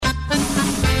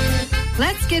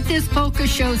Let's get this polka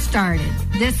show started.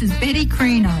 This is Betty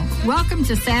Crano. Welcome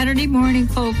to Saturday Morning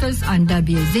Polkas on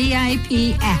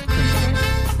WZIP Akron.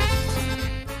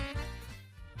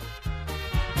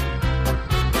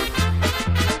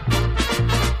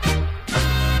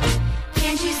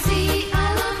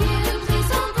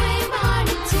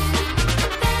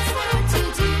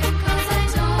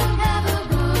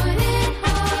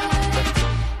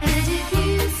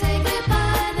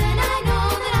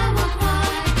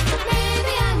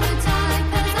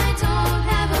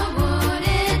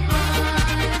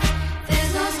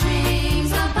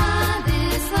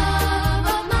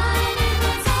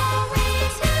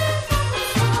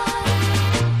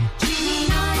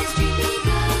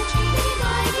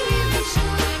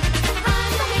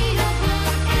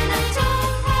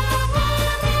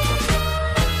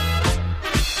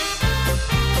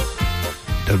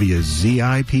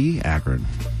 WZIP Akron.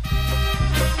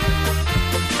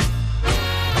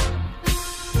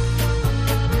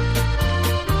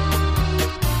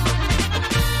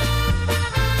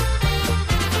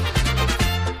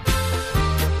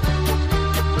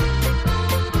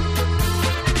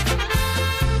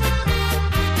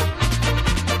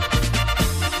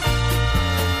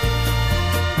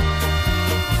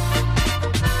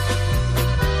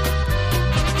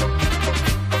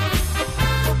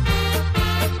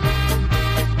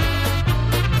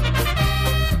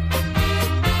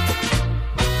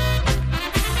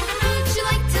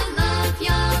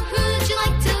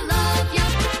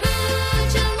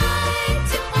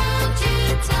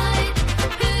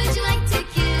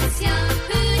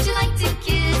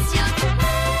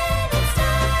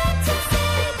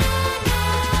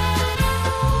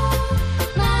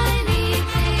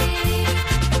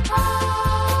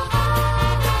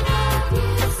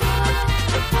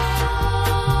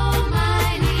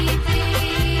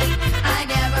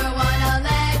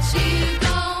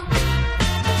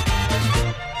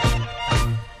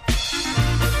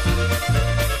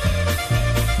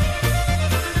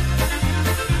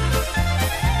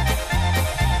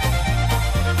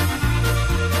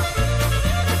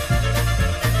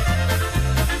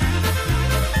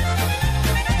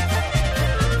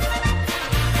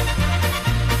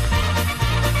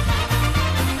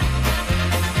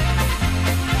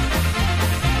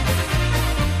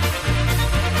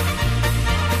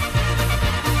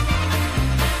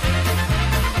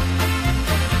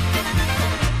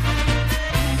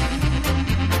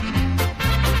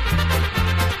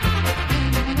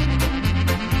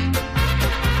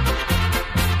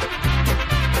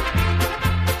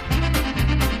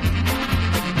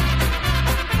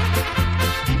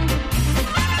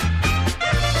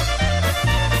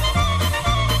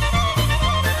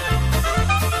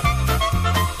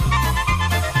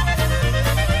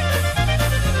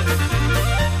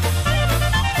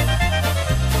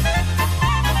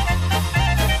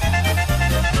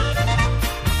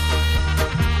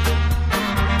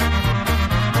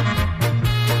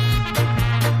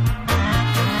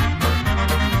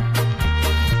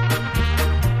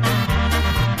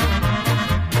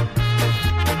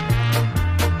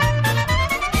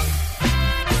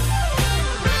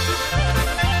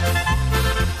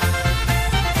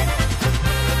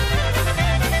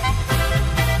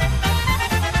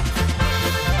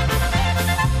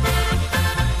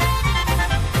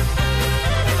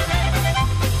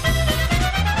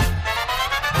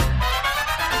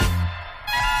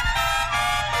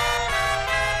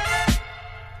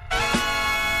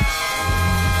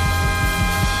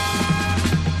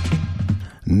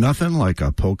 Nothing like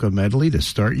a polka medley to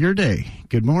start your day.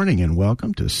 Good morning and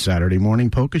welcome to Saturday Morning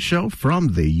Polka Show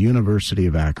from the University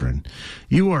of Akron.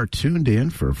 You are tuned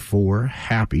in for 4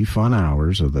 happy, fun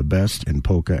hours of the best in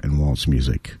polka and waltz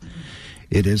music.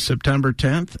 It is September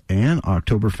 10th and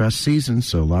Oktoberfest season,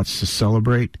 so lots to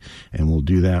celebrate, and we'll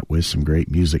do that with some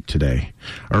great music today.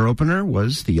 Our opener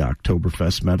was the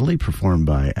Oktoberfest medley performed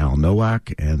by Al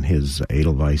Nowak and his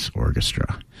Edelweiss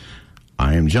Orchestra.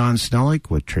 I am John Snellick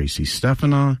with Tracy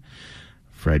Stefanow,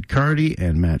 Fred Cardy,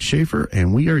 and Matt Schaefer,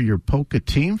 and we are your polka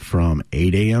team from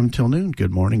 8 a.m. till noon. Good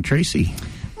morning, Tracy.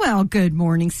 Well, good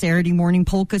morning, Saturday Morning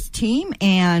Polkas team,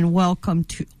 and welcome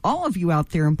to all of you out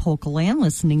there in Polka Land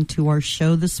listening to our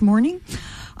show this morning.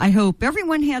 I hope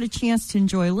everyone had a chance to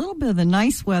enjoy a little bit of the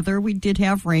nice weather. We did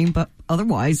have rain, but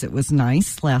otherwise it was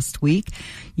nice last week.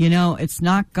 You know, it's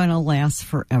not going to last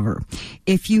forever.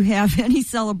 If you have any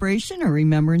celebration or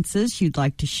remembrances you'd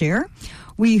like to share,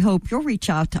 we hope you'll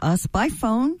reach out to us by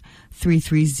phone,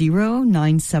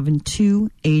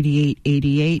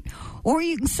 330-972-8888, or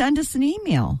you can send us an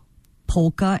email,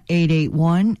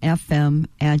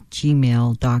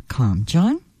 polka881fm@gmail.com.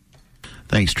 John?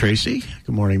 Thanks, Tracy.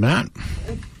 Good morning, Matt.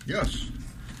 Yes.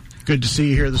 Good to see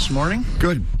you here this morning.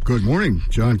 Good morning.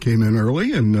 John came in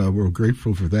early, and we're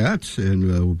grateful for that.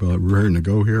 And we're raring to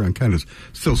go here. I'm kind of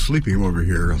still sleeping over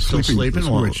here. Still sleeping?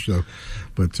 Switch,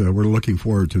 but we're looking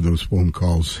forward to those phone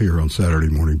calls here on Saturday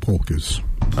Morning Polkas.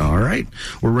 All right.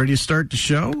 We're ready to start the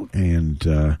show, and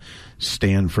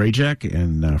Stan Frajek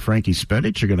and Frankie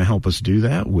Spedich are going to help us do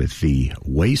that with the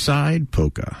Wayside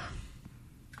Polka.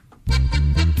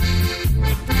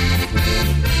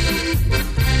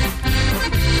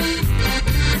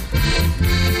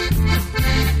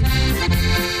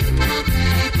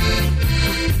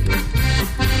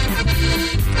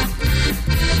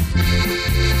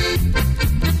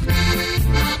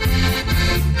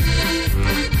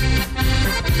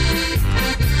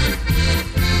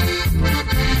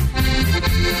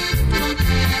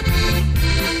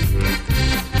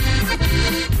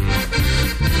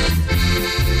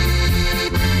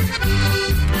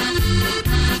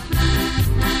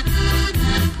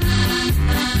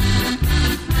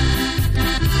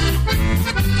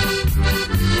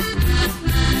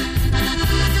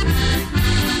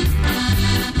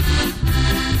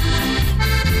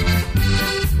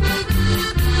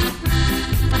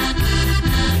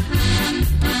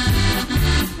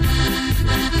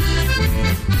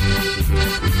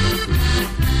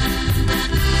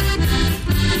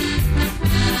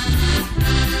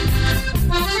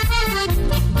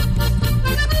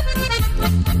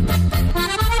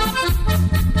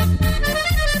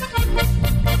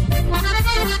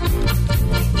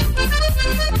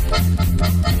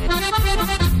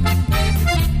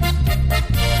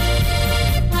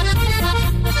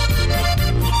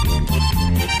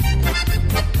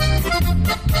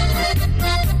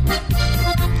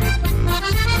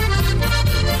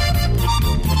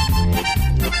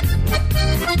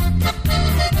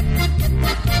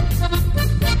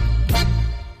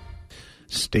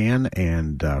 Stan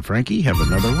and Frankie have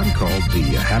another one called the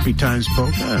Happy Times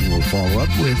Polka, and we'll follow up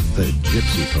with the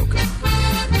Gypsy Polka.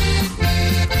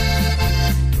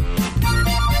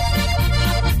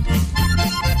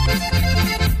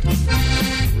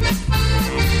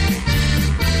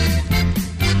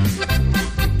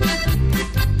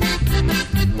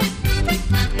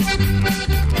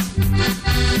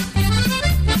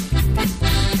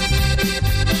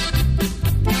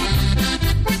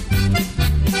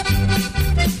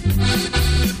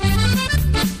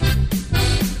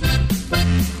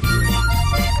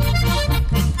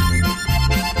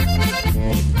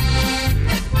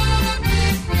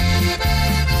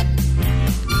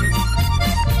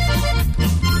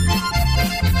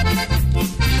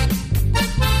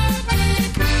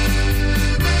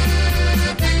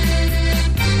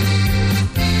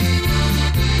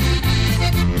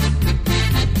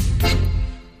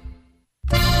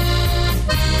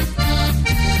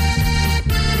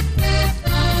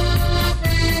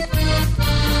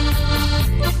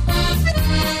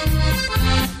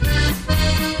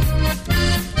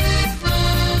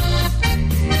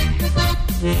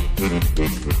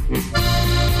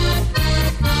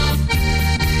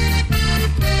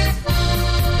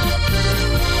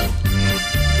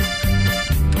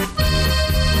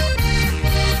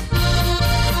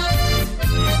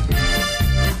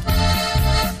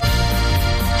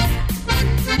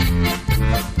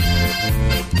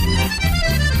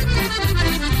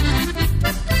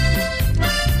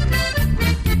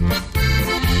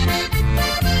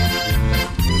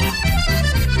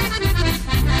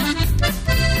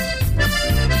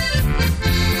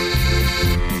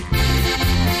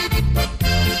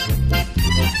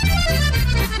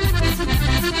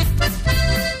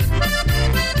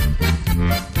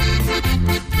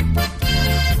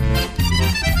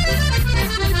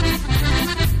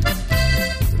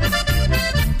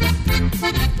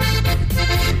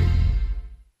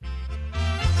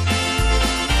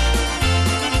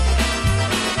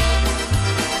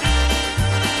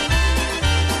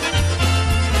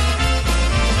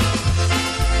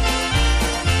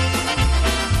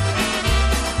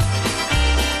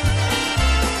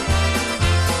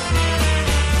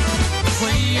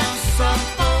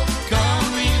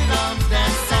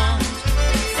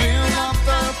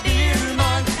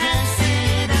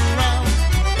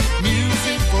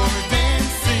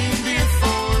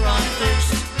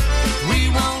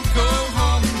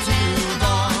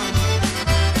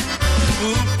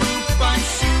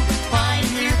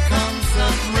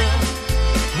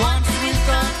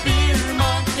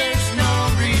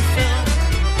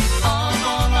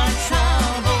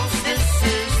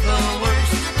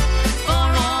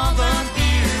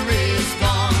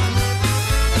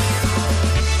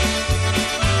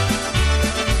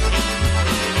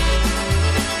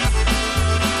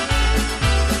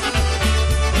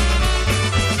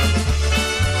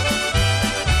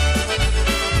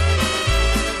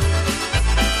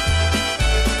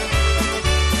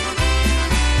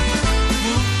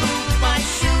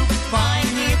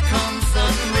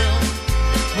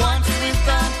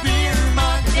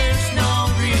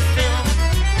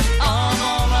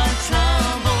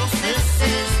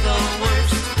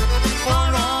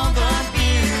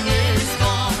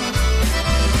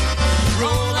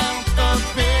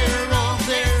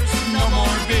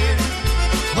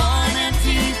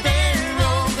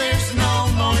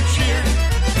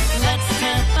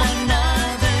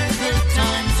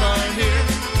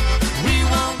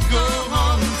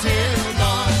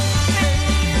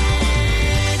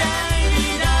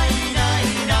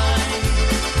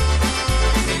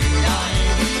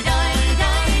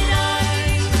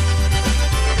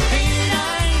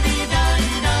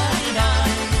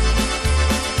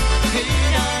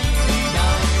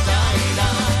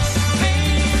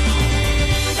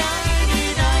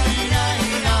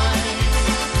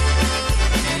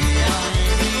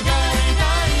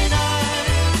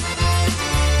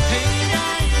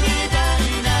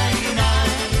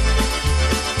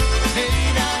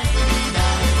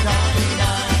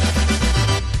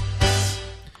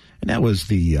 That was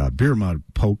the Beer Mud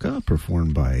Polka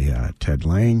performed by Ted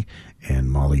Lang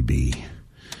and Molly B.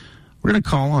 We're going to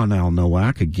call on Al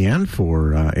Nowak again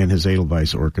and his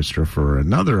Edelweiss Orchestra for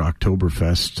another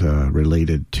Oktoberfest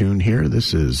related tune here.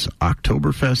 This is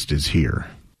Oktoberfest is Here.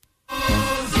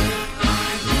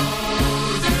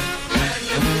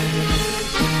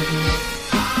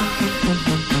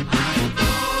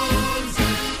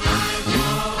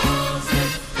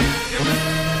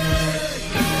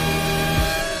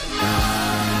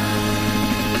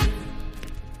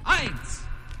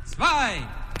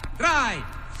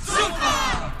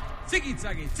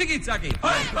 Ziggy-zaggy, ziggy-zaggy,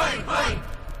 hoi, hoi, hoi.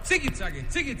 Ziggy-zaggy,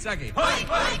 ziggy-zaggy, hoi,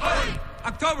 hoi, hoi.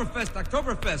 Oktoberfest,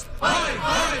 Oktoberfest, hoi,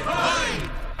 hoi,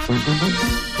 hoi.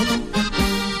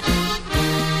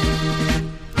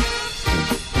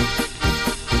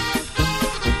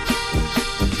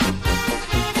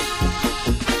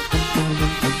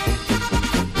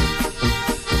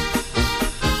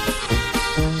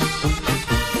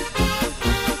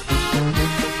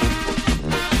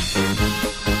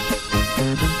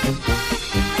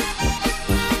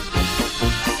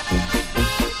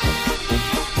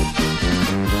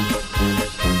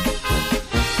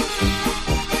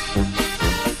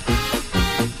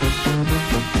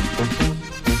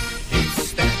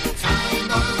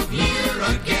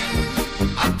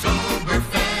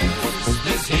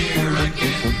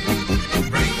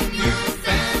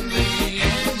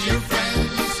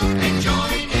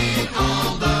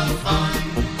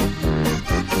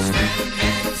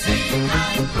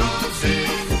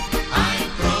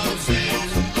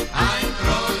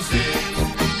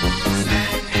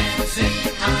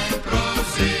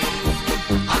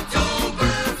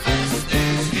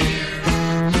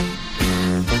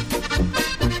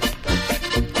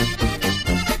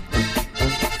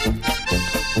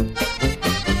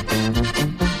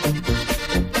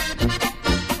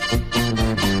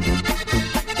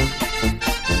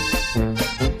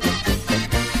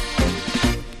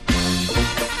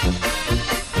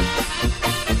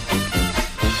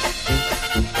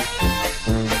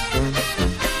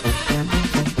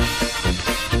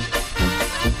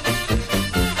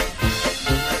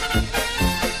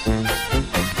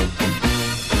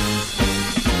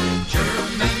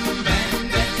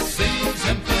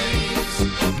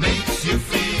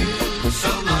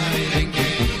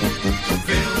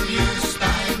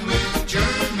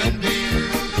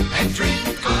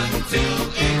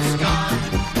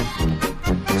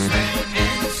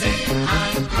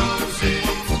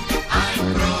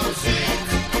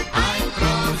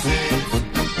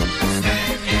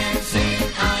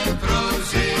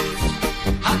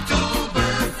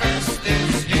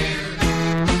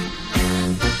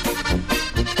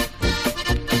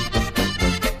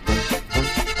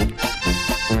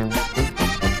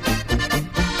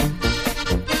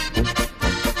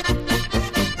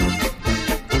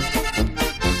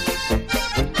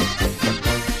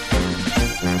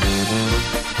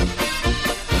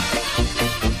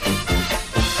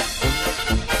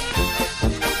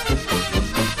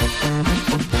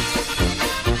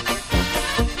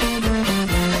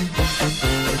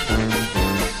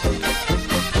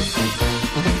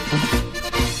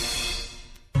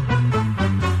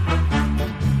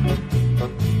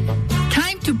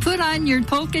 Your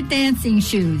polka dancing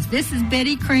shoes. This is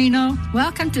Betty Crano.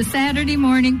 Welcome to Saturday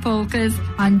Morning Polkas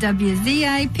on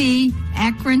WZIP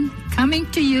Akron, coming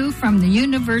to you from the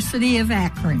University of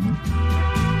Akron.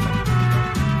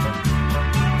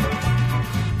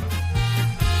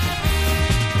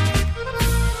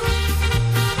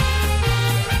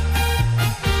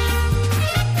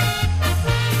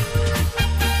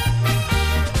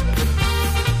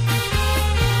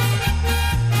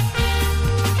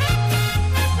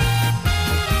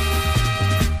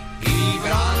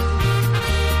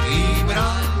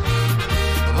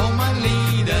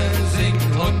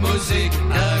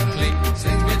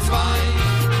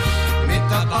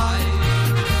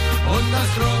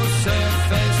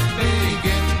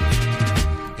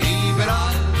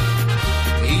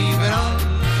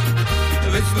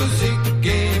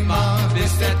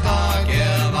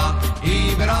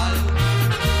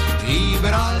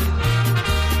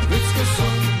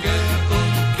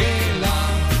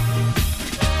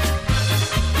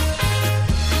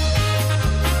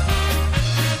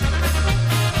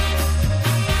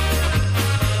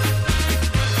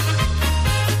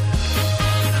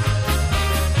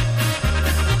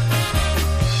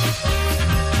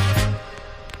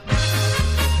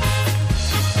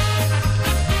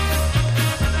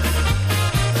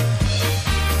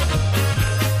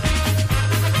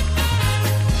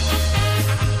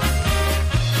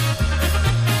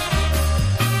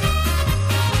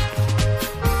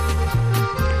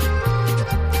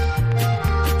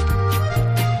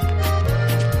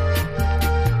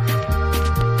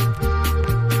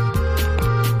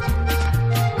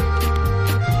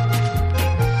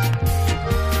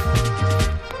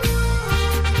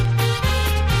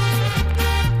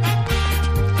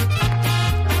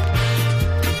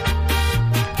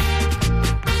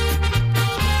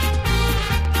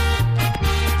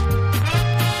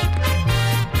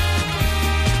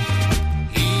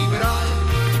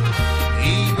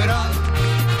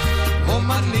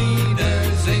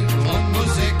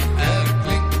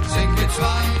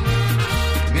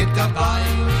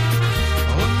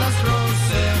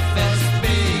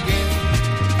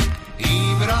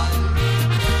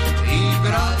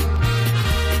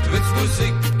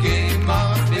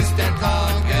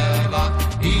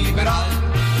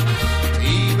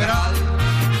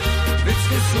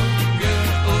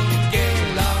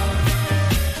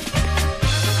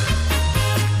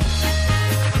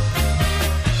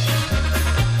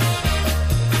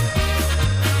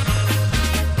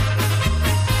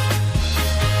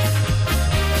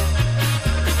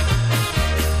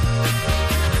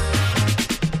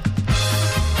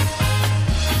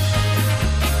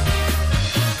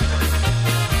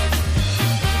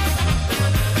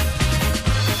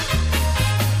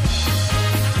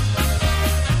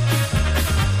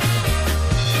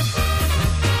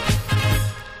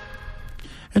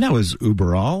 And that was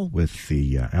Überall with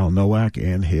the Al Nowak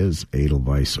and his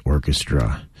Edelweiss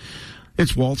Orchestra.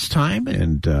 It's waltz time,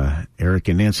 and Eric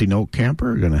and Nancy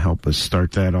Nokamper are going to help us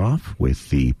start that off with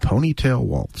the Ponytail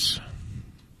Waltz.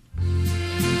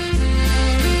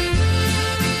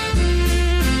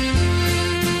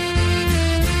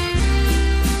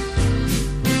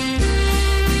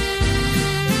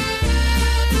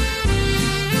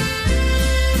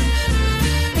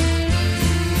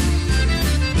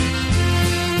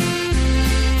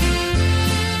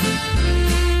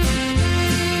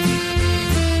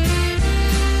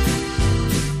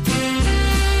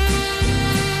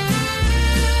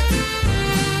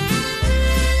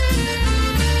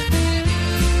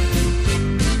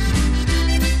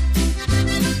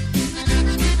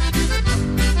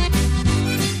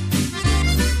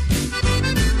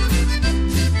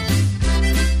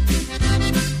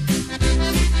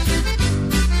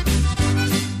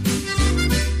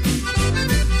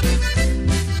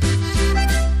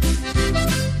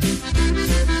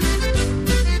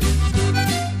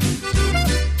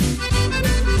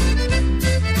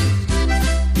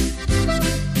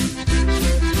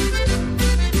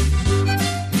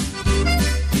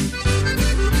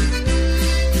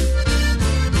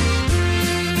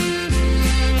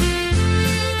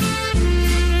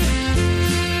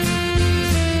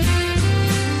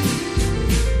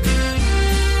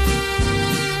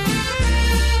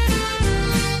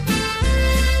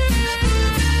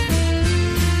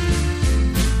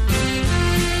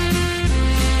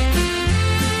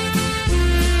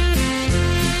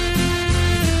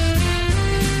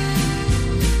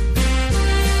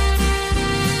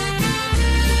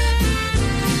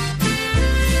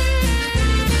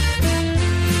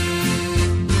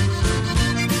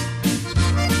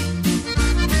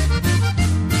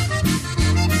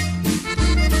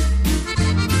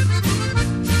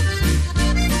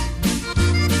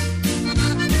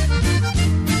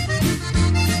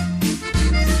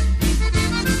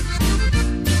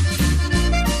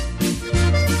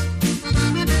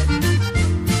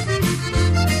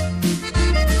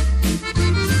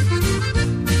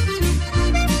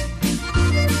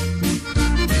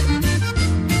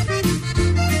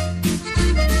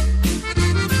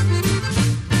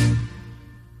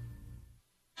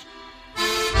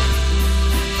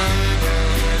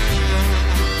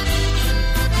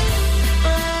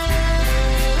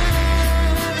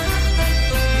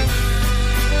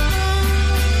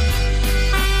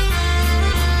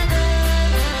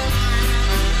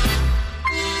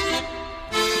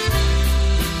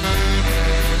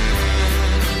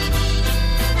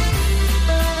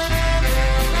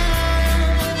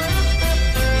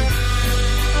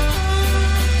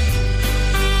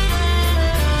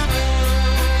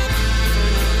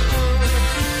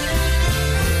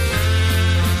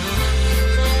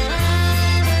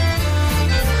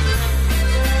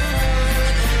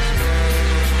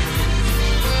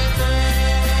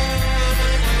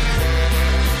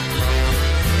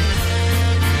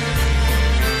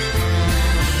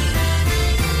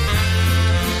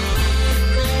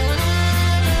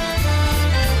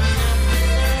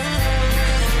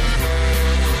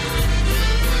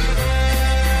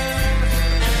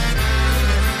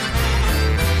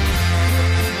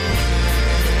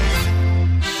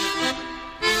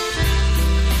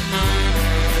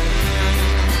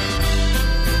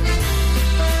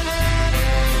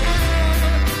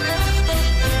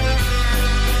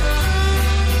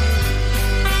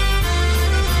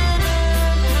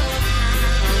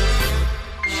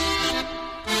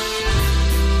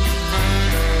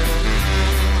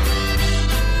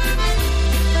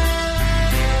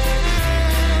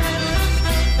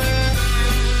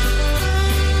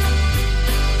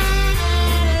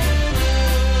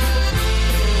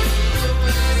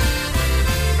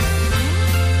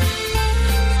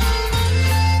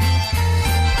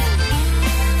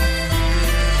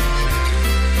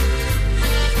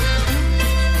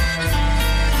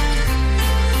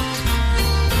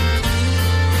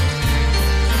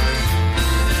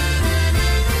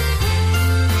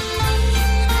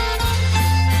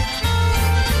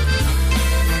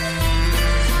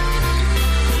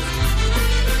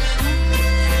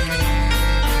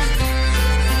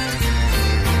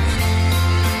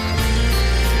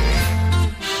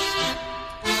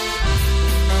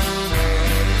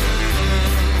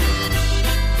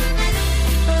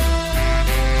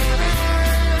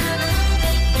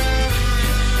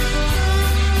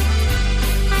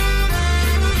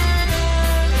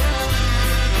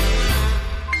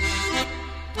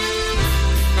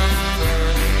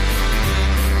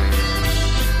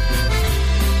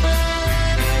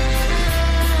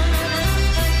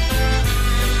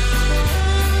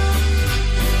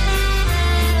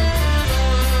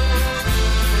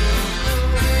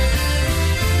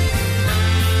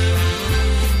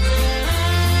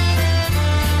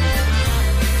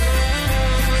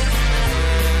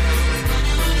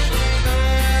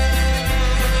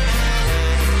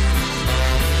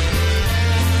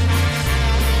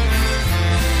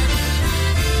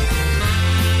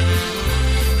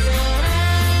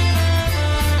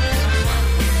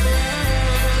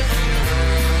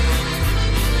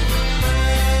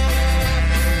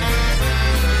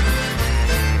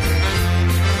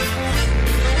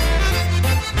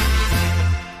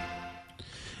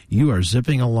 are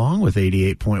zipping along with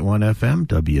 88.1 FM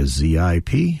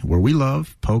WZIP, where we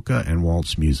love polka and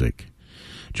waltz music.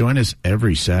 Join us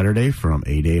every Saturday from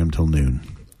 8 a.m. till noon.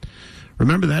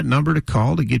 Remember that number to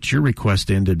call to get your request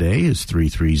in today is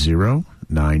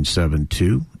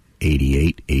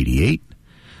 330-972-8888,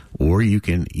 or you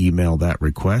can email that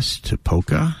request to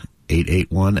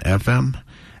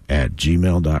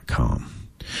polka881fm@gmail.com.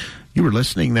 You were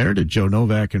listening there to Joe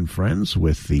Novak and Friends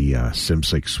with the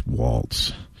Simsix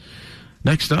Waltz.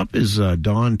 Next up is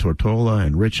Dawn Tortola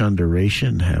and Rich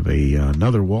Underation have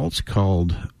another waltz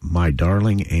called My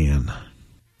Darling Anne.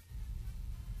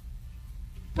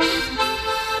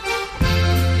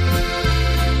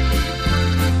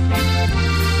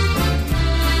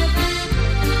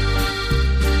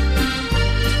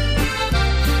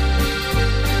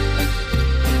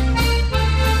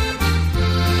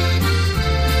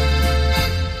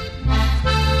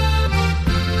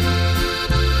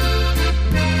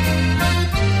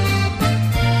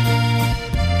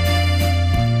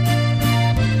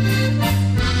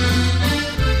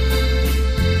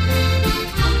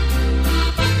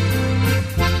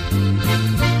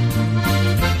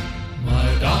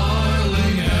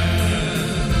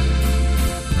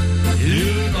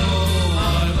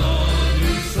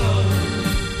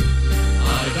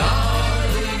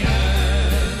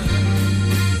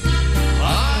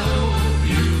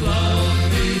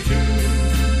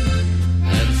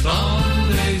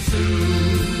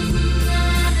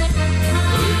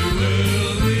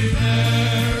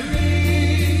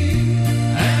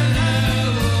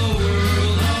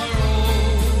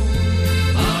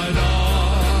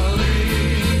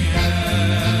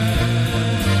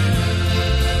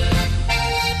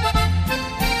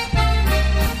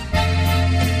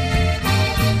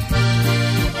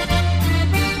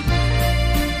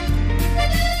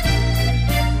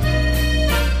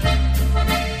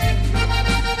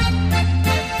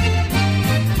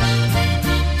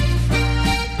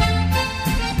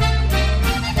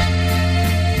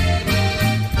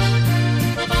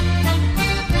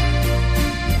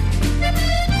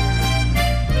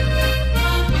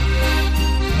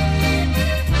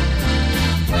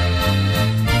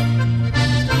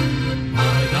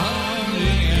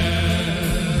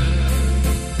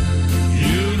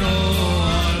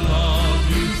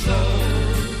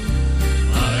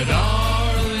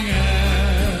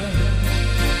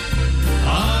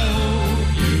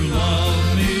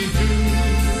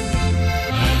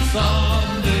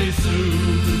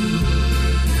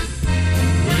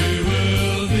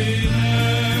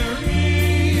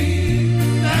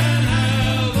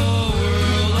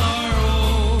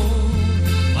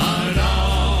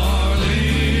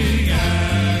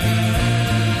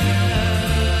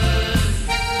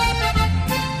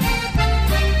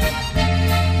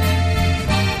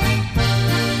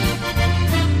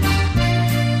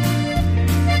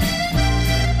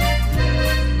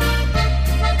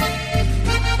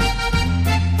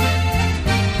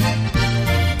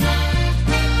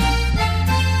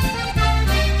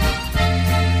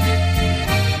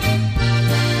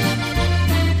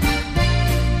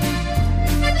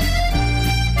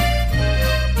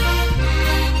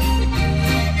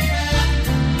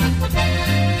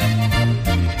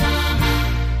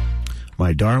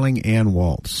 Darling Ann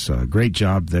Waltz. Great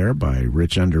job there by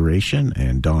Rich Underation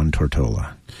and Dawn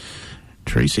Tortola.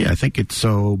 Tracy, I think it's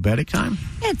obetic time.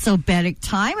 It's obetic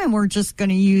time, and we're just going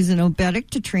to use an obetic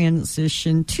to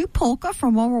transition to polka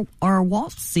from our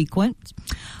waltz sequence.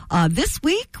 This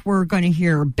week, we're going to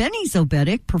hear Benny's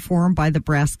obetic performed by the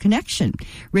Brass Connection.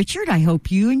 Richard, I hope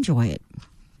you enjoy it.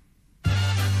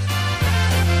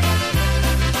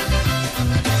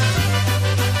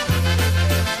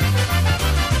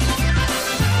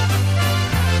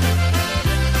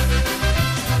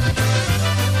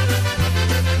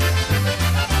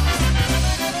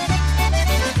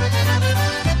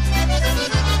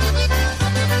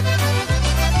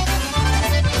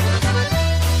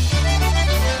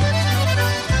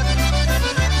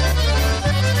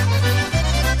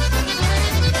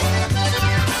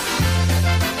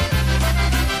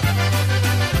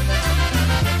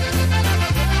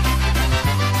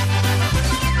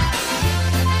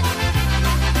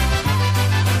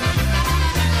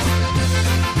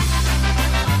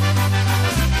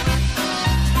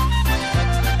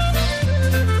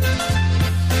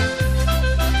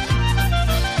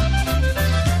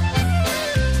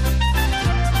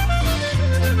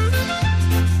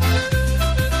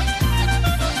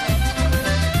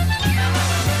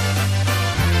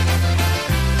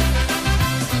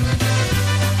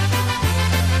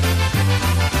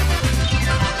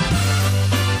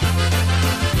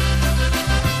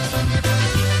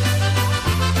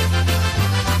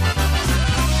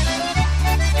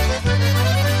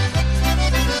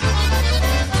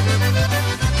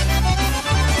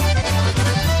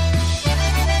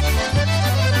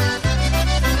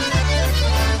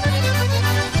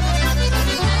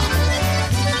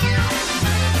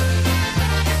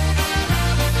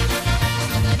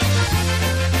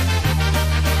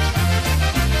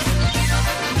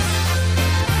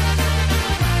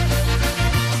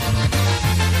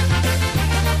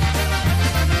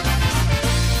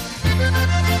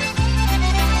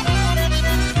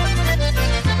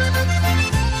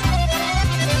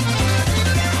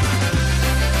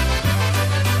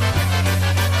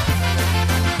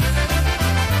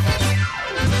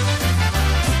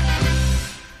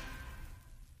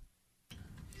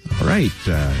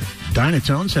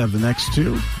 Dynatones have the next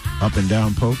two, Up and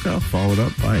Down Polka, followed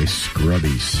up by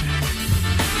Scrubbies.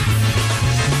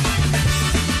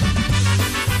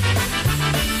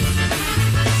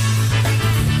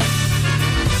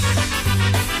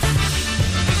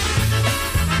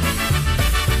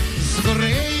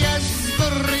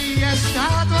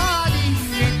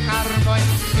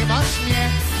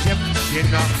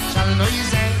 Dziewczyno, szanuj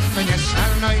ze mnie,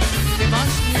 szanuj, ty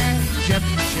masz mnie,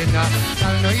 dziewczyno,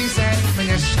 szanuj ze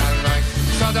mnie, szanuj.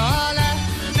 Co dole,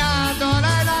 na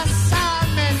dole, na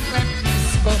samym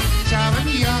lepisku, chciałem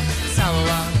ja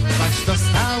całować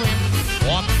dostałem,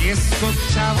 po piesku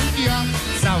chciałem ja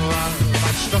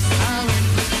całować dostałem,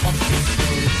 po piesku.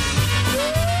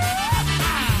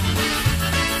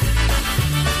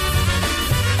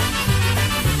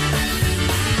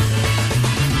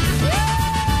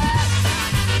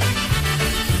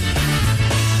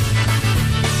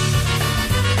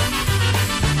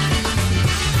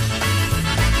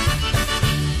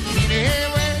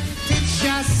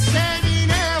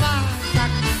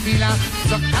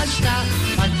 Co każda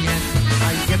panienka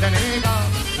jedynego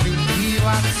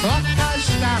lubiła, co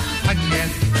każda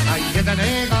panienka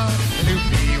jedynego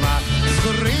lubiła.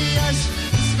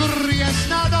 Z góry jest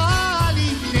na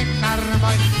dolinie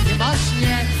karmoj, ty masz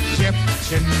mnie,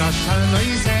 dziewczyno,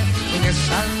 szanuj ze mnie,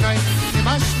 szanuj, ty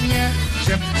masz mnie,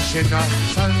 dziewczyno,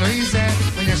 szanuj ze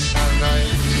mnie, szanuj.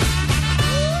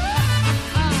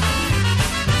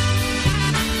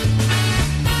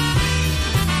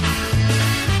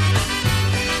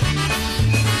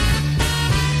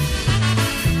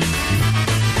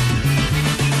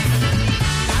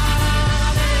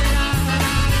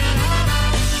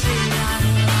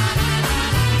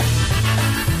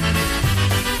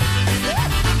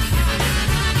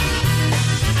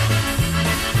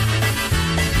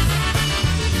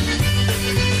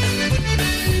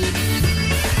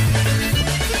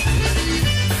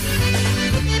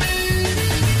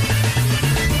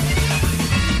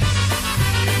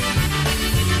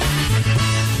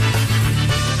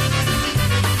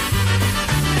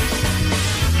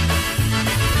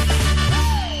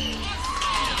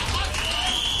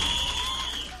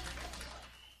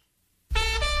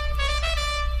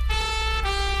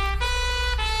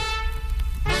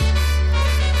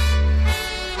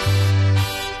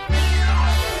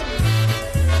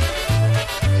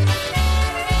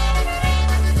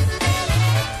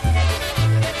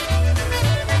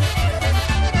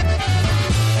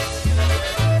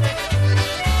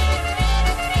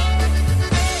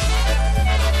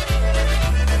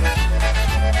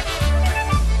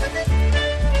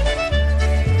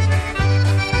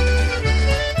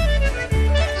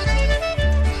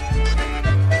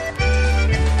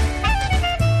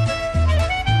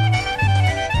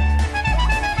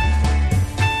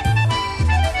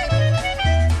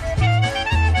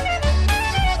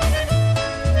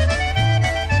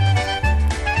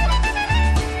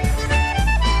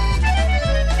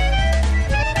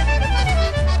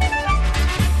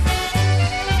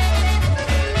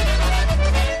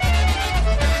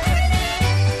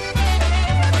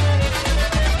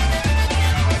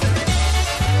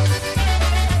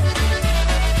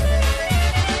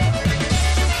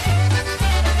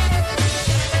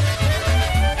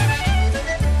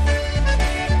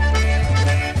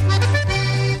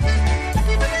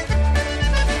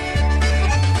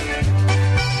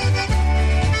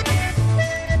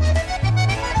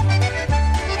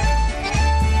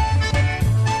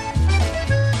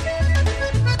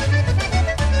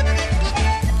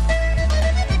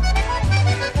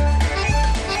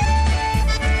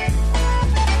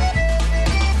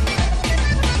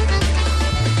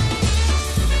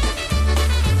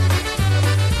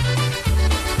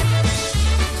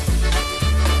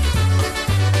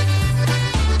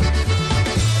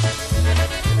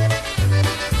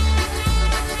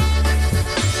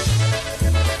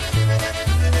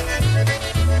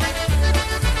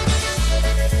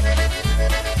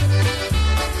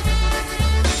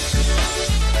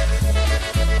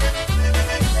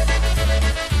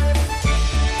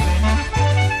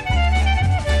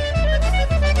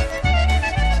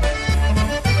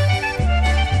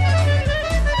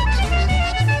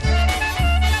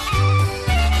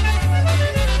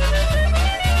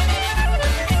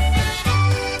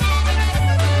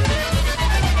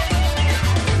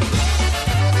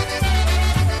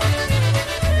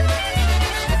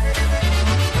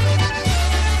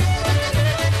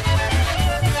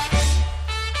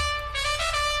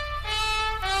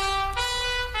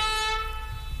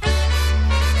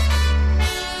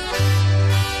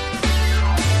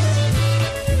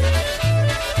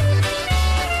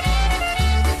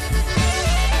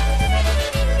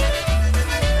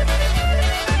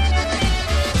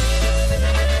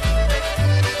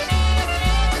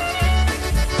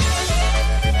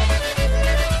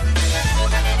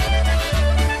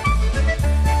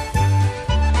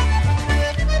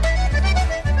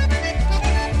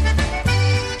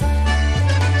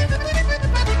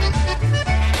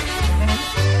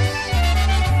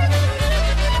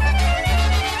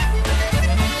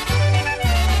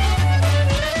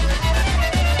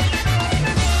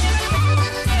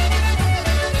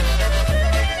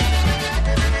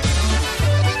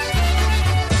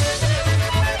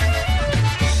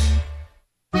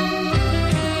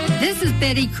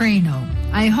 Betty Crano.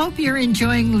 I hope you're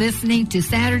enjoying listening to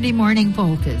Saturday Morning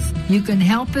Polkas. You can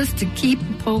help us to keep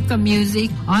polka music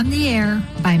on the air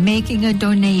by making a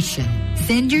donation.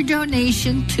 Send your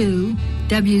donation to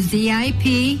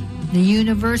WZIP, the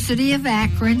University of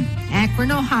Akron,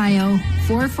 Akron, Ohio,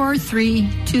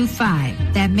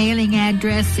 44325. That mailing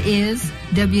address is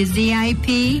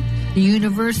WZIP, the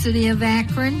University of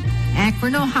Akron,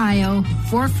 Akron, Ohio,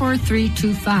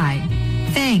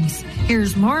 44325. Thanks.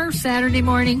 Here's more Saturday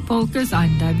Morning Polkas on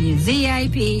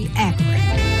WZIP Akron.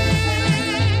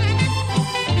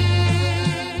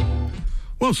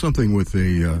 Well, something with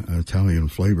the Italian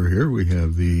flavor here. We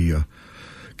have the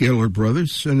Gaylord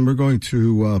Brothers, and we're going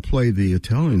to play the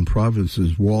Italian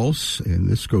Provinces Waltz, and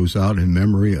this goes out in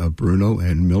memory of Bruno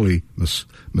and Millie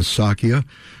Masacchia,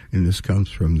 and this comes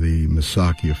from the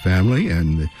Masacchia family,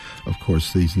 and of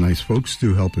course these nice folks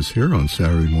do help us here on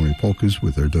Saturday Morning Polkas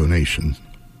with their donations.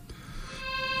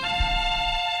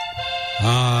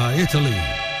 Ah, Italy,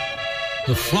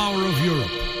 the flower of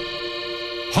Europe,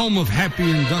 home of happy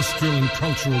industrial and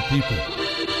cultural people,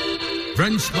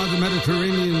 drenched by the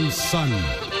Mediterranean sun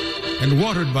and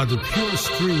watered by the pure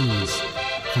streams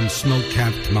from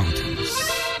snow-capped mountains.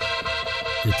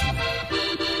 Italy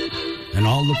and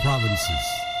all the provinces.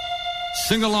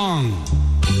 Sing along.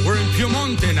 We're in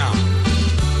Piemonte now.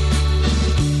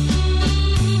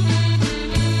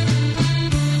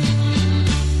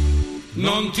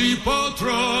 Non ti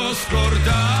potrò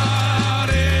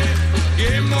scordare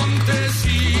che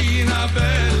Montesina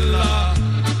bella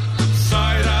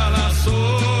sarà la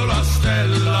sola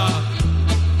stella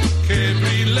che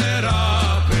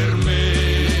brillerà per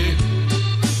me.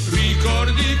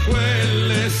 Ricordi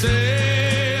quelle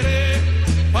sere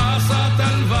passate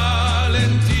al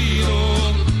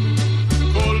Valentino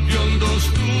col biondo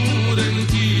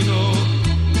studentino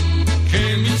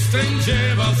che mi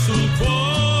stringeva sul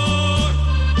cuore.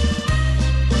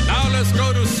 Let's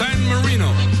go to San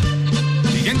Marino,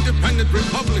 the independent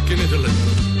republic in Italy.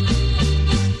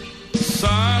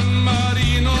 San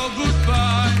Marino,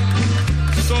 goodbye,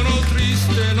 sono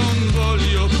triste, non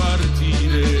voglio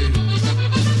partire.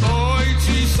 Poi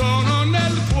ci sono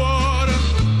nel cuore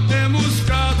e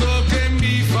muscato che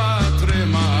mi fa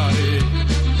tremare.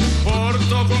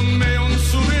 Porto con me un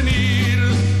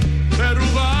souvenir per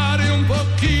rubare un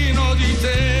pochino di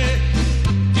te.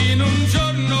 In un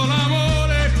giorno l'amore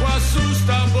su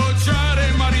sta a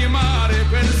bocciare ma rimane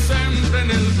per sempre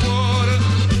nel cuore.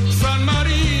 San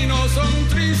Marino, son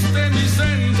triste, mi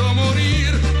sento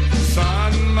morir.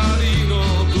 San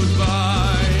Marino,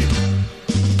 goodbye.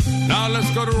 Now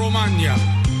let's go to Romagna,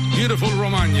 beautiful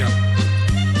Romagna,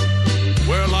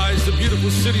 where lies the beautiful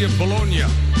city of Bologna,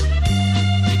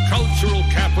 the cultural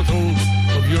capital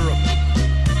of Europe.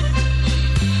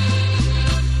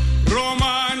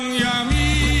 Romagna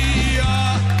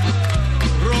mia,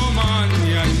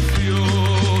 Romagna in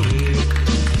fiore,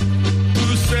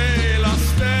 tu sei la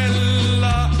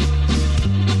stella,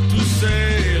 tu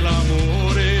sei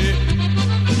l'amore.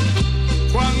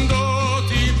 Quando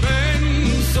ti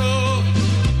penso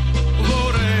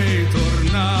vorrei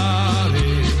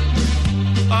tornare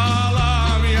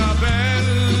alla mia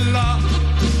bella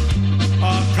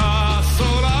a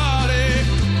casolare.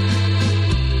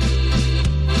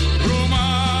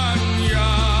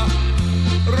 Romagna,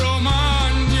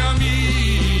 Romagna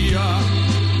mia,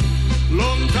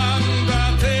 lontan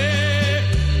da te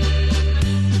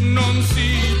non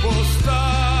si può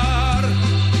star.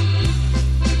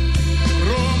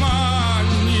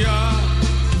 Romagna,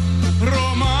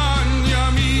 Romagna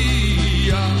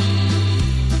mia,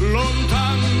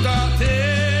 lontan da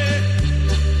te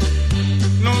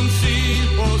non si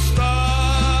può star.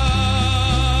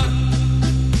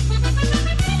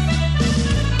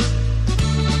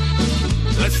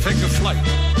 Let's take a flight,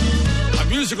 a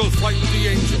musical flight with the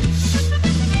angels.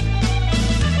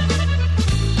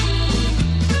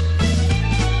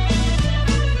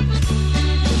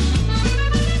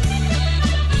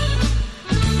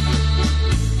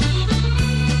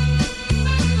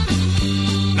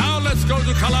 Now let's go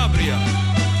to Calabria,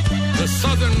 the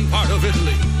southern part of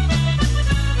Italy.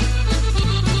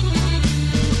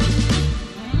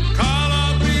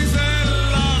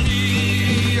 Calabrisella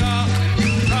mia,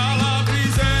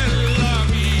 Calabrisella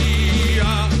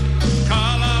mia,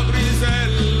 Calabrisella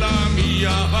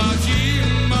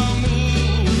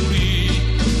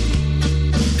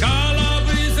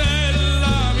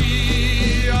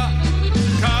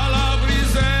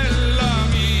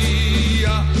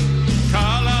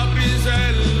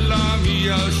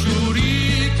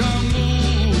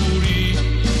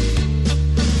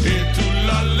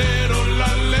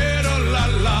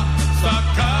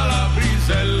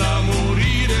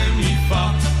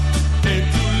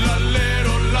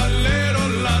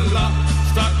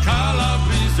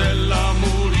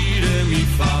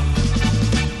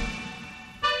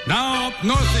Now up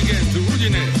north again to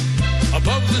Udine,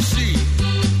 above the sea,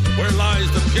 where lies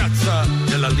the Piazza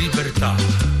della Libertà.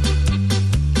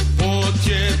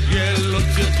 Ocie biel,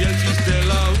 si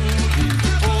stella Udin.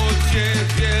 Ocie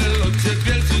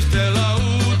biel, si stella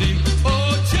Udin.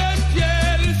 Ocie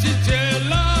biel, si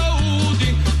stella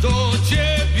Udin.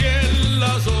 Doce biel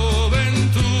la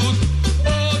gioventù.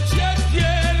 Ocie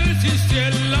biel, si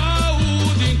stella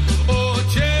Udin.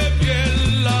 Ocie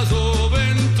biel la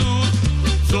gioventù.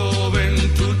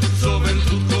 Gioventù,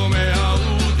 gioventù come a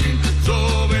Udin.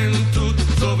 Gioventù,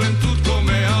 gioventù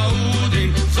come a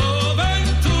Udin.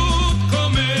 Gioventù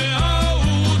come a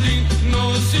Udin.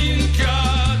 Non si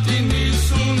inchiati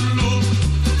nessun lu.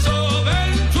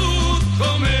 Gioventù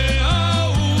come a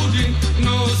Udin.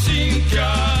 Non si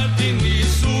inchiati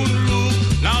nessun lu.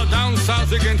 Now down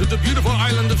south again to the beautiful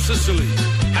island of Sicily.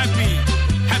 Happy,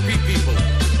 happy people.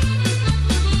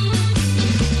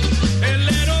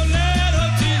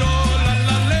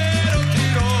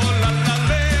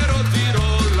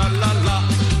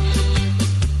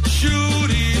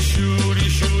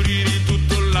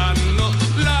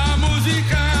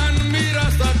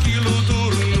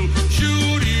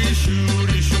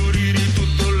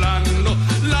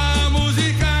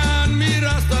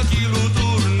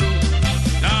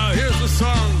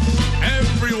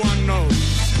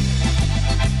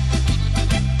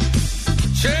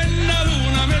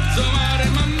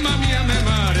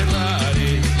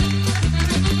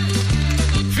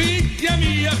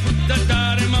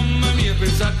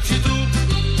 Pensarci tu,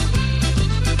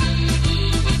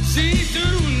 si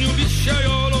terugno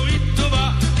pisciaiolo, itto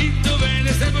va, itto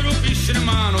viene, sempre un pisce in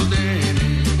mano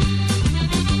tene.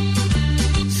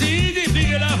 Si ti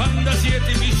figa la fantasia,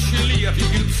 ti pisce lì, a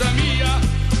figliuzza mia.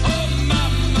 Oh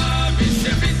mamma,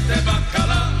 pisce fritte e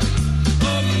baccalà.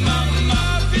 Oh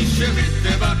mamma, pisce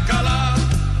fritte e baccalà.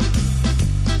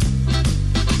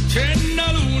 C'è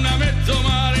una luna, mezzo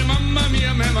mare, mamma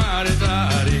mia, me mare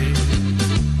tare.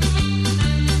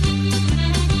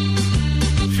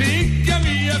 Figlia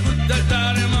mia,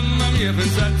 guardare, mamma mia,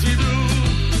 pensarci tu.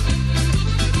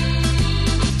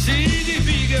 Si ti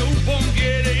figa un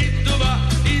pompiere,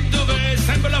 e dove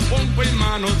sempre la pompa in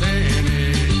mano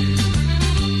tene.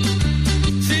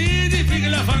 Si ti figa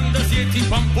la fantasia, ti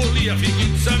pampolia,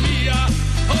 fighizza mia.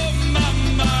 Oh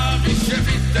mamma, pisce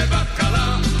fritte e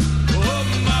baccalà. Oh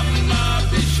mamma,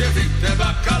 pisce fritte e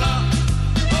baccalà.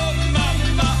 Oh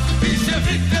mamma, pisce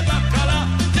fritte e baccalà.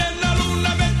 C'è una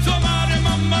luna mezzo mare,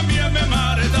 mamma mia, me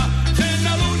mare da. C'è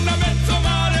una luna mezzo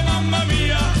mare, mamma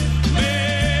mia,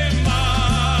 me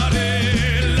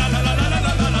mare. La la la la la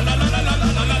la la la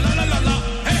la la la la la.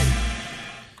 Hey!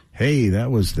 Hey,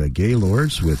 that was the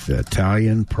Gaylords with the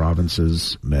Italian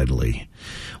Provinces Medley.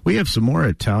 We have some more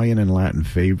Italian and Latin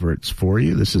favorites for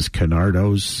you. This is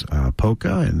Canardo's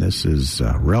polka, and this is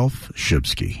Ralph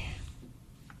Shubsky.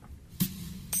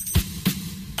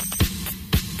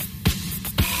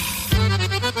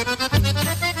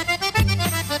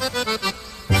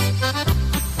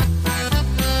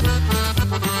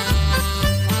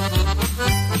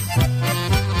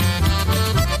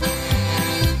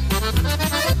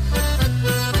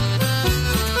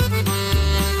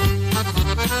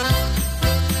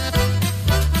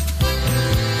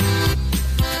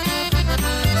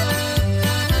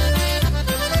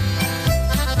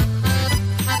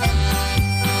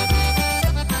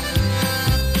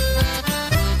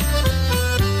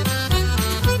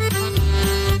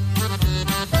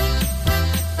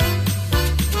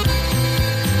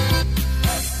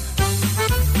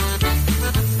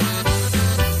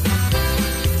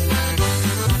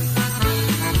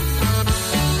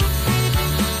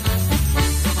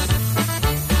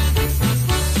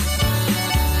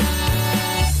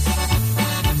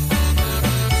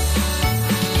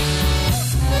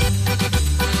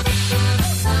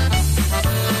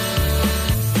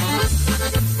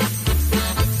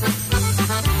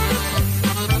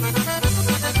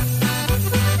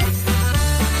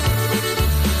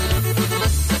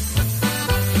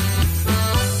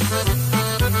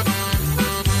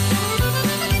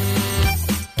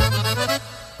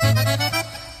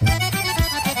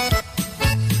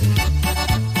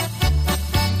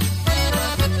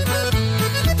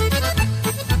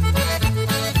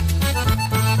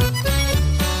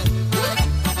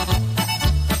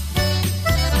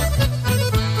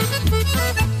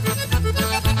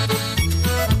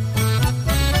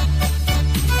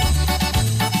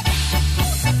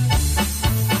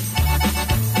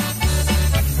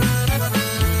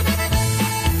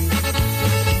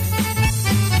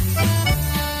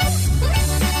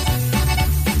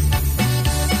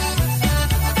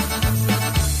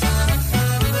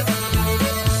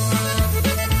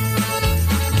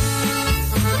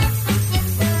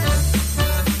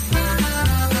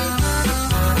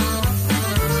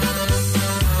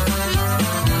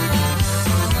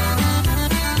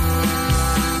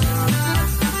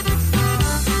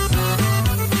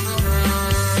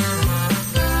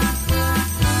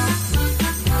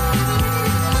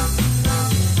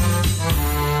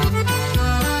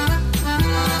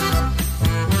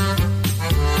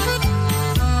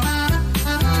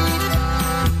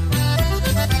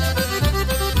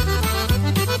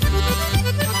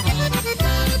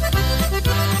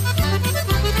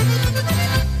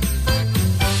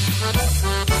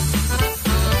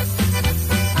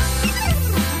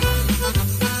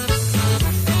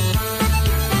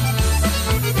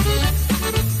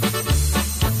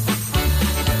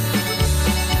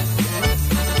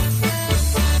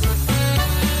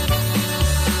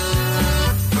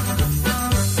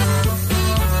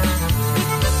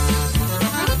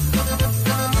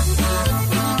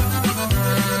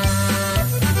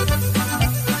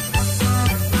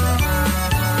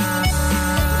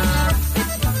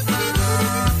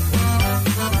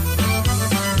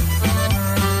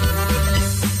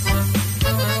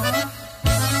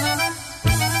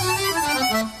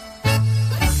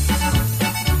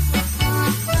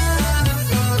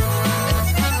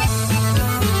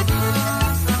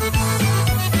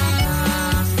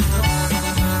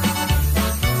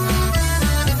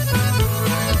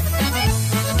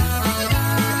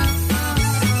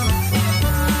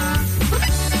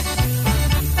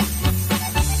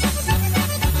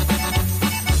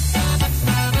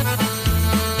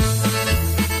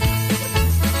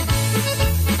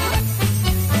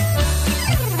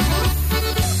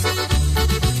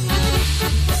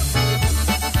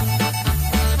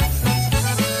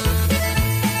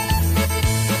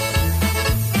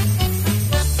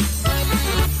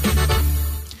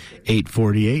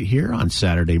 8:48 here on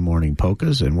Saturday Morning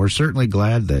Polkas, and we're certainly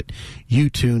glad that you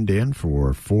tuned in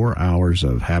for 4 hours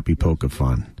of happy polka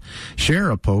fun. Share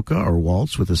a polka or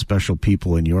waltz with the special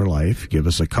people in your life. Give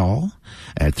us a call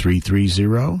at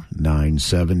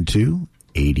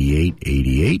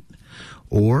 330-972-8888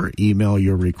 or email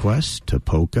your request to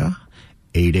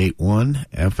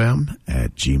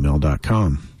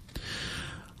polka881fm@gmail.com.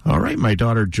 All right, my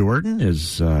daughter Jordan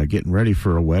is getting ready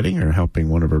for a wedding, or helping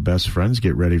one of her best friends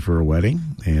get ready for a wedding,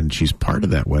 and she's part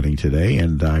of that wedding today,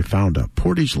 and I found a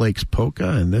Portage Lakes polka,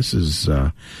 and this is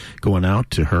going out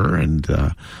to her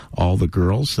and all the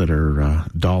girls that are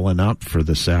dolling up for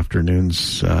this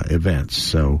afternoon's events.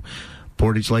 So,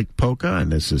 Portage Lake Polka,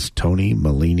 and this is Tony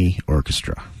Malini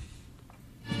Orchestra.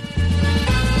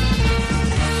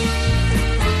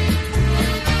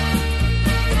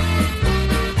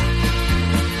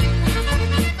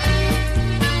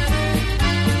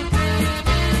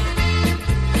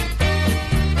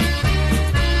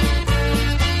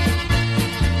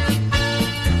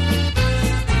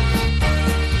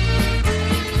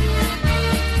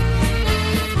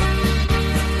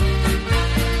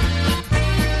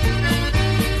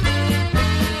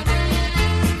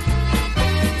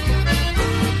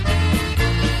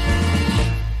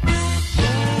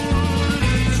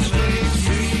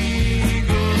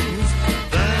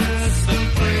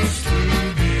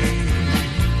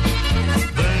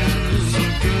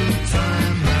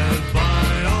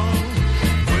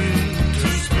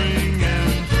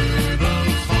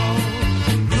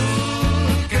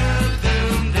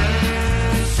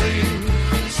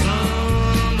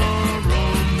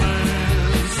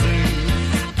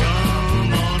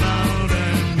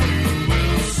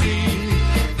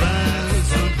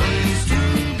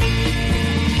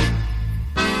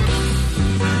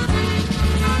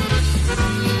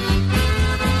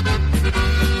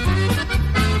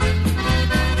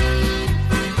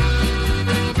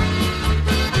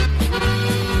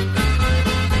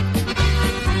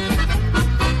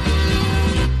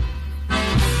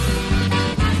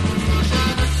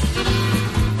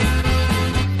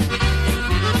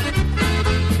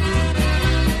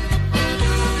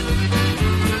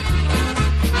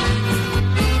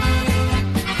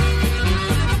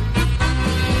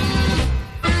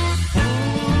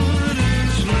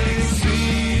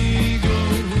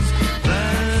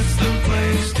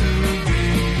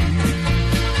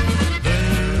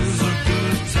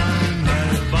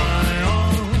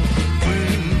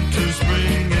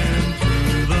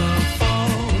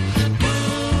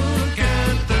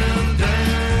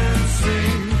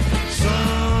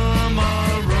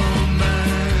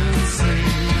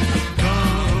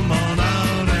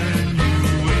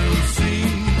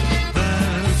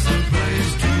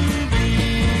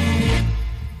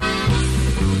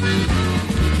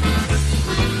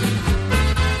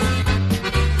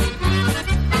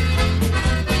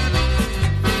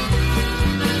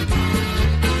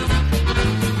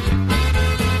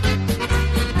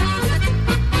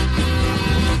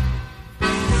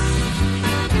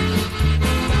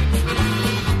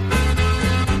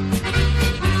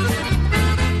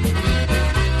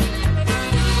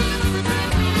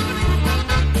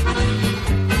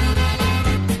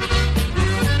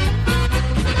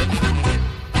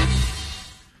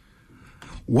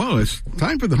 Well, it's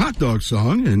time for the hot dog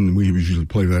song, and we usually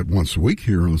play that once a week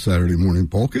here on Saturday Morning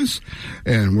Polkas.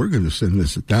 And we're going to send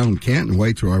this down Canton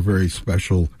Way to our very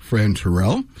special friend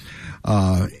Terrell.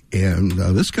 And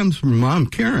this comes from Mom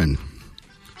Karen.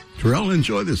 Terrell,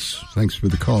 enjoy this. Thanks for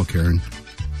the call, Karen.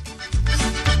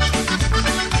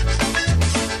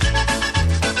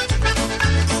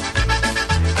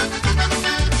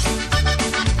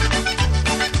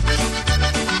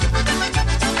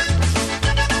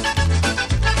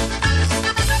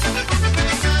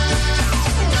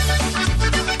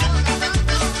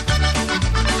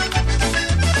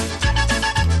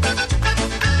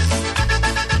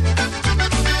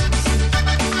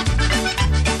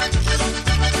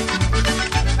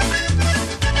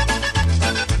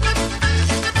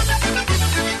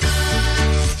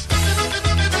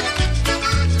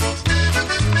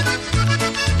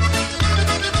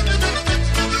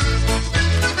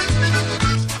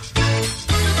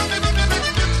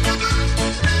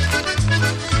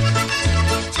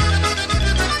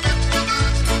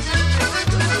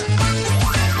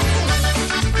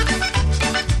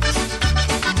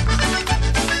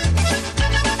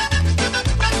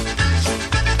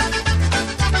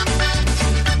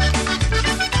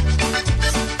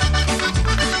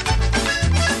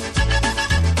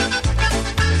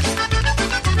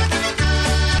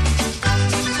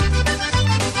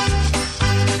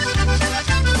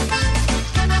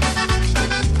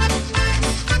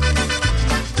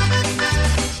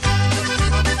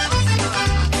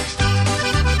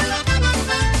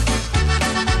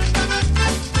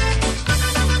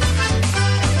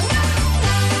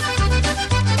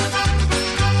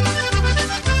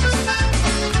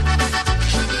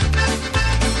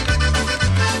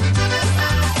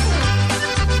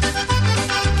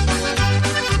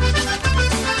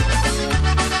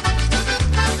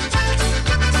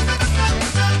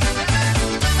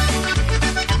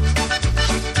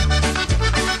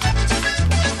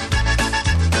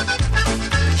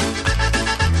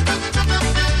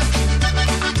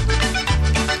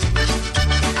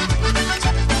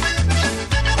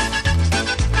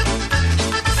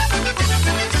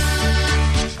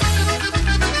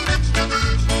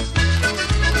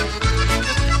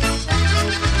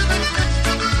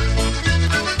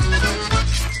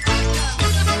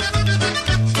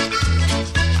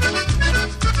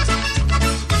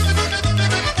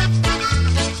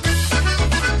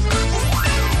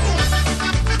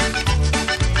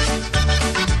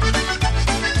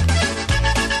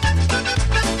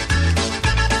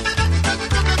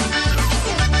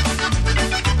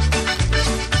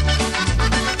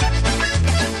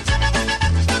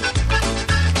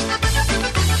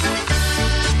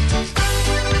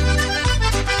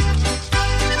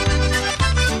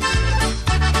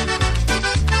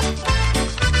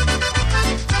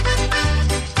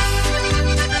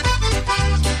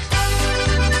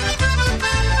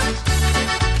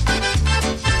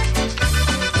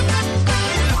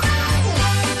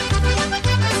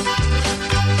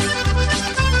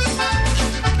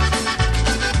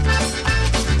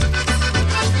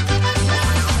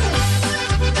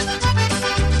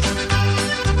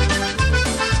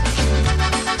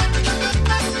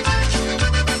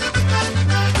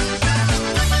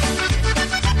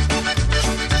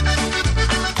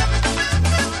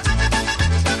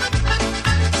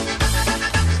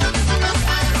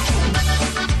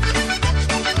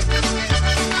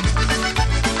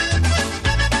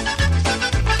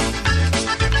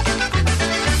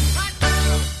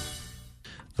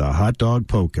 Hot Dog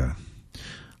Polka.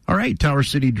 All right, Tower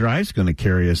City Drive's going to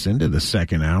carry us into the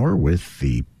second hour with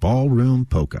the Ballroom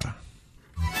Polka.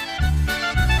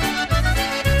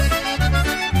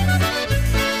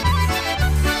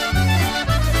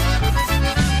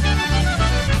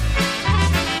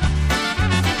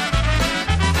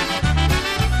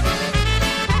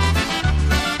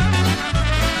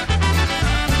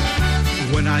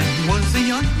 When I was a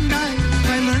young guy,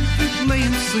 I learned to play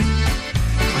and sing.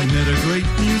 I met a great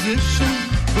musician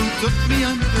who took me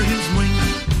under his wing.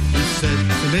 He said,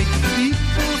 to make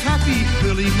people happy,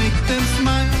 really make them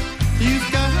smile, you've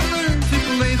got to learn to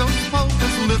play those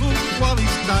polkas little Wally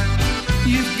style.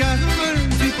 You've got to learn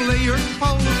to play your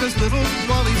polkas little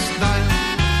Wally style.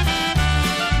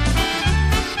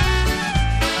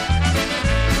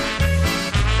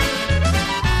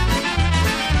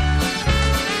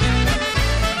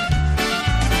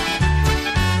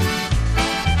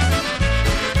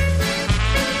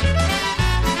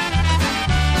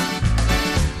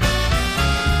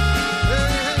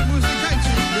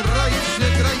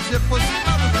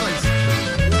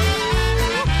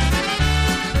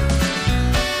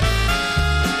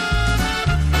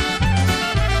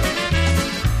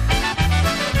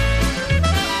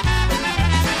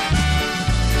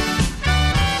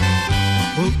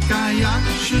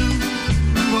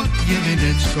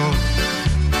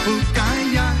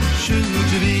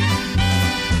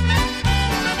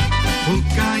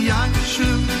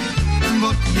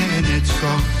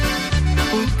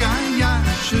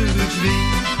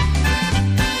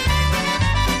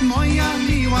 Moja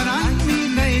miła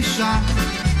najmilejsza,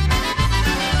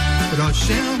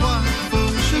 proszę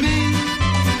otwórz mi.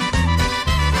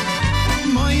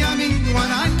 Moja miła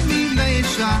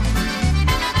najmilejsza,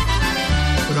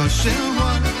 proszę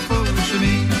otwórz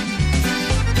mi.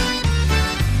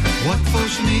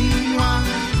 Otwórz miła,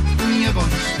 nie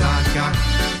bądź taka,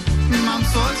 mam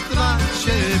coś dla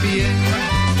ciebie.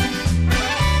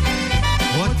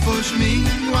 Otwórz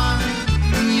miła,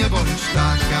 nie bądź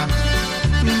taka,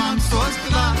 mam coś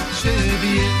dla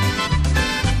ciebie.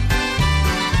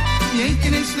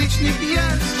 Piękny, śliczny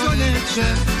pies,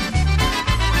 człowiecze,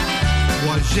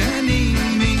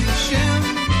 ożenimy się.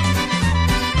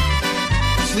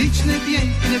 Śliczny,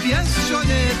 piękny pies,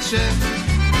 człowiecze,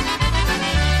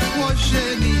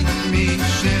 ożenimy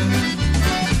się.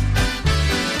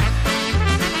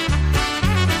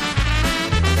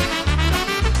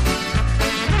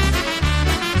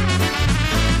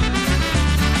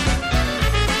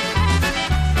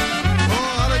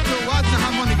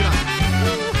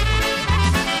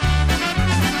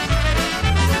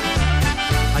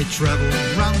 I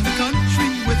traveled round the country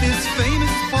with his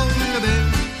famous polka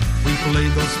band. We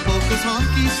played those polkas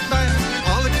honky style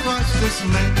all across this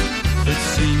land. It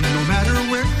seemed no matter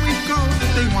where we go,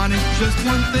 they wanted just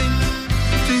one thing,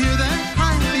 to hear that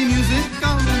happy music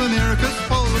of America's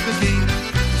polka king.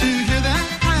 To hear that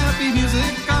happy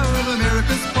music of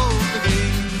America's polka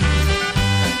king.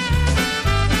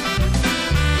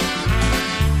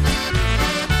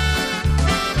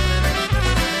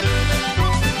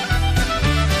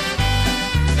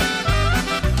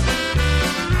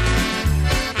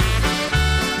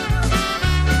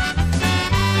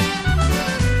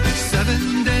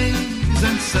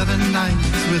 7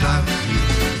 nights without you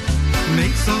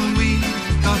makes a week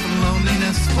of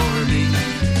loneliness for me.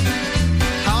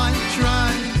 How I try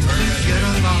to get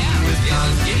along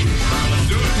without you,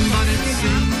 but it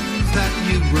seems that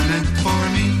you were meant for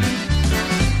me.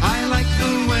 I like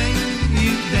the way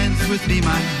you dance with me,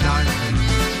 my darling.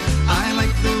 I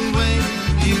like the way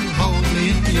you hold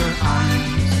me in your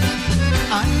arms.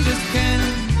 I just can't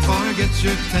forget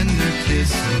your tender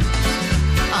kisses.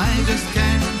 I just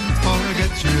can't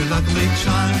forget your lovely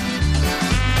charm.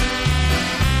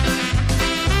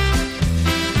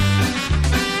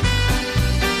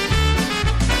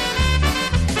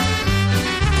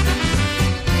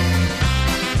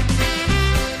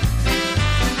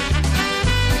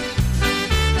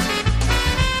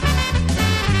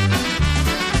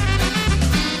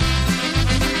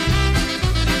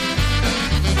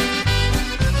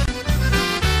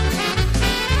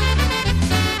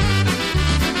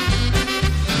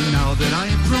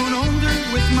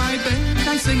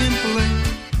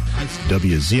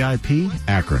 WZIP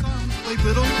Akron. Like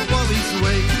little Wally's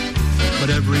way, but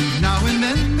every now and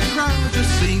then the crowd just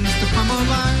seems to come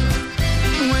alive.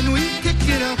 When we kick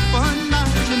it up a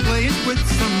notch and play it with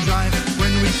some drive.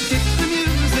 When we kick the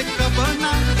music up a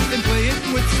notch and play it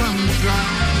with some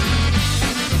drive.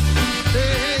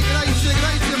 Hey, grajcie,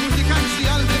 grajcie, muzykanci,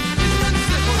 ale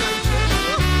ręce podajcie.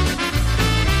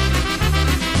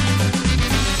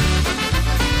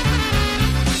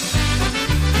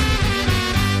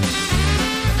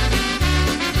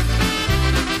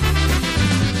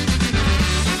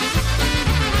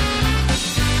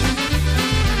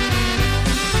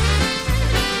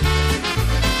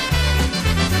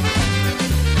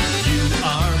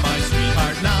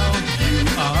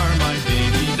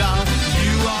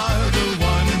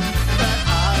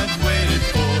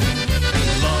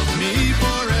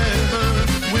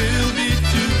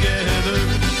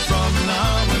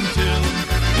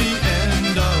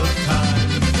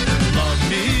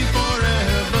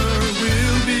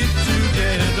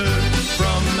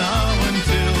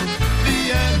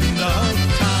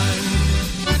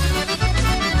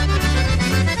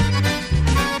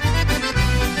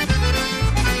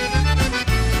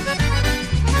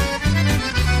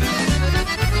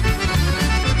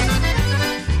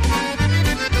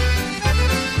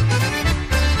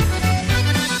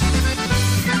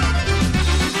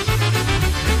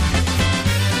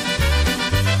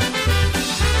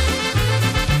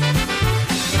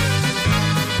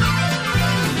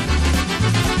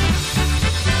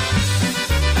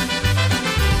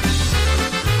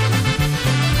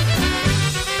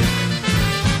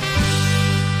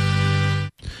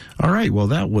 right. Well,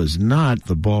 that was not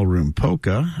the Ballroom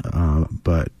Polka,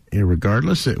 but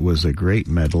regardless, it was a great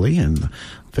medley, and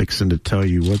fixing to tell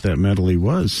you what that medley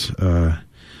was.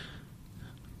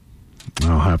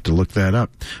 I'll have to look that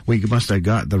up. We must have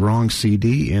got the wrong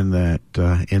CD in that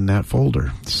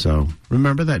folder. So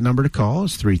remember, that number to call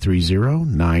is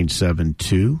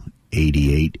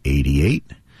 330-972-8888,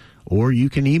 or you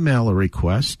can email a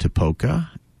request to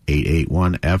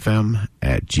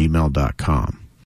polka881fm@gmail.com.